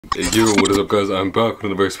Yo, what is up guys, I'm back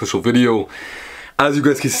with a very special video. As you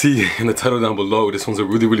guys can see in the title down below, this one's a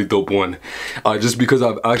really dope one. Just because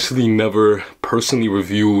I've actually never personally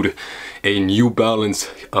reviewed a New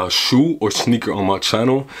Balance shoe or sneaker on my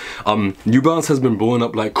channel. New Balance has been blowing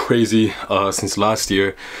up like crazy since last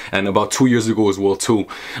year and about 2 years ago as well too.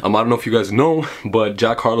 I don't know if you guys know, but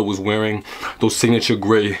Jack Harlow was wearing those signature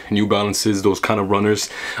gray New Balances, those kind of runners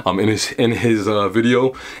in his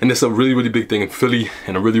video, and it's a really big thing in Philly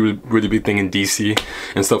and a really big thing in DC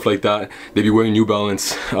and stuff like that. They be wearing New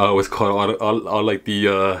Balance, what's called all like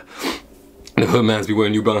the hoodmans be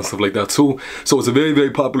wearing New Balance, stuff like that too. So it's a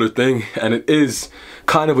very popular thing, and it is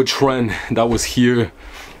kind of a trend that was here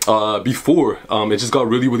before. It just got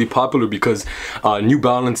really popular because New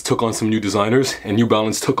Balance took on some new designers, and New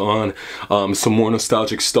Balance took on some more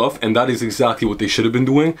nostalgic stuff, and that is exactly what they should have been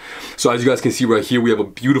doing. So as you guys can see right here, we have a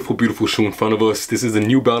beautiful shoe in front of us. This is the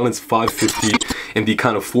New Balance 550 in the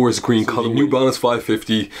kind of forest green color. New Balance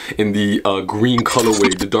 550 in the green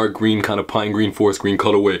colorway, the dark green kind of pine green forest green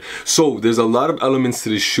colorway. So there's a lot of elements to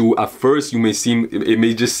this shoe. At first it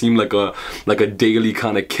may just seem like a daily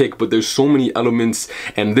kind of kick, but there's so many elements,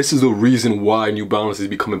 and this is the reason why New Balance is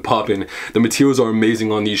becoming poppin'. The materials are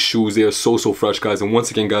amazing on these shoes. They are so fresh, guys. And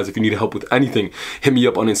once again, guys, if you need help with anything, hit me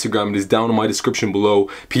up on Instagram. It is down in my description below.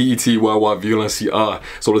 PETYYURRRR.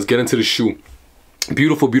 So let's get into the shoe.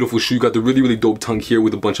 Beautiful shoe. You got the really dope tongue here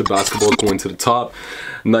with a bunch of basketballs going to the top.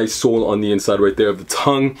 Nice sole on the inside right there of the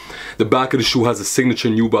tongue. The back of the shoe has a signature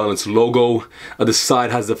New Balance logo. The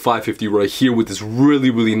side has the 550 right here with this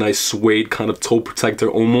really nice suede kind of toe protector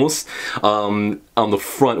almost on the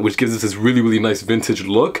front, which gives us this really nice vintage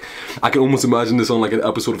look. I can almost imagine this on like an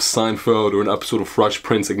episode of Seinfeld or an episode of Fresh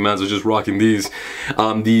Prince. Like, mans are just rocking these.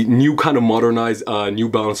 The new kind of modernized New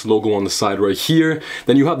Balance logo on the side right here.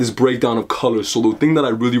 Then you have this breakdown of colors. So the thing that I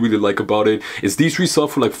really like about it is these three sell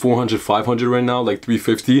for like 400, 500 right now, like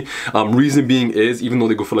 350. Reason being is, even though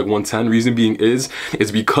they go for like 110, reason being is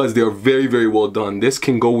because they are very well done. This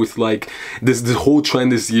can go with like this whole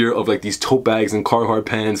trend this year of like these tote bags and Carhartt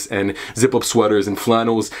pants and zip up sweaters and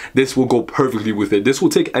flannels. This will go perfectly with it. This will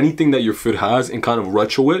take anything that your fit has and kind of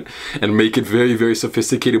retro it and make it very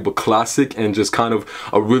sophisticated but classic, and just kind of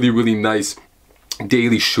a really nice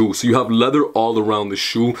daily shoe. So you have leather all around the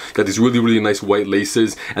shoe, got these really nice white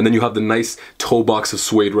laces, and then you have the nice toe box of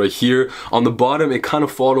suede right here. On the bottom, it kind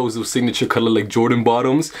of follows the signature color like Jordan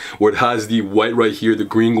bottoms, where it has the white right here, the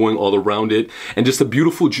green going all around it, and just a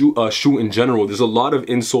beautiful shoe in general. There's a lot of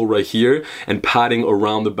insole right here and padding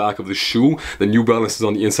around the back of the shoe. The New Balance is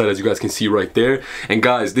on the inside, as you guys can see right there. And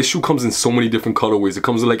guys, this shoe comes in so many different colorways. It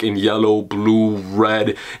comes like in yellow, blue,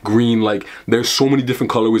 red, green. Like, there's so many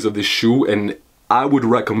different colorways of this shoe, and I would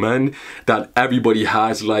recommend that everybody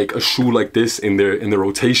has like a shoe like this in their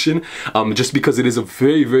rotation, just because it is a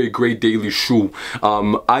very great daily shoe.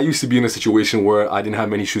 I used to be in a situation where I didn't have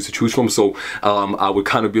many shoes to choose from, so I would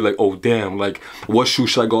kind of be like, oh damn, like what shoe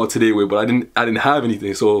should I go out today with? But I didn't have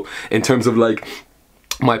anything. So in terms of like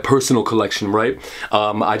my personal collection, right,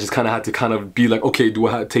 I just kind of had to be like, okay, do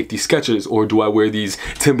I have to take these Skechers or do I wear these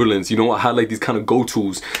Timberlands? You know, I had like these kind of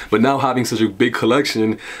go-tos. But now having such a big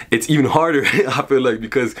collection, it's even harder, I feel like,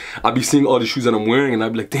 because I'll be seeing all the shoes that I'm wearing and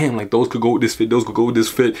I'll be like, damn, like those could go with this fit, those could go with this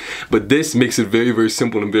fit. But this makes it very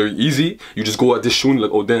simple and very easy. You just go at this shoe and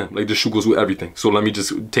like, oh damn, like this shoe goes with everything. So let me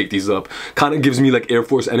just take these up. Kind of gives me like Air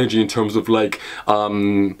Force energy in terms of like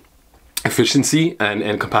efficiency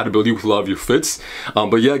and compatibility with a lot of your fits.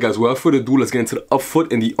 But yeah, guys, without further ado, let's get into the up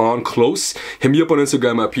foot and the on close. Hit me up on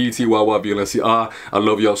Instagram at PETYYURRRR. I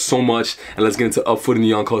love y'all so much, and let's get into up foot and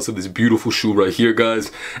the on close of this beautiful shoe right here,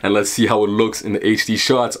 guys, and let's see how it looks in the HD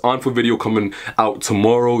shots. On for video coming out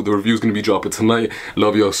tomorrow. The review is gonna be dropping tonight.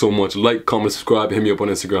 Love y'all so much. Like, comment, subscribe, hit me up on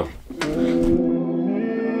Instagram.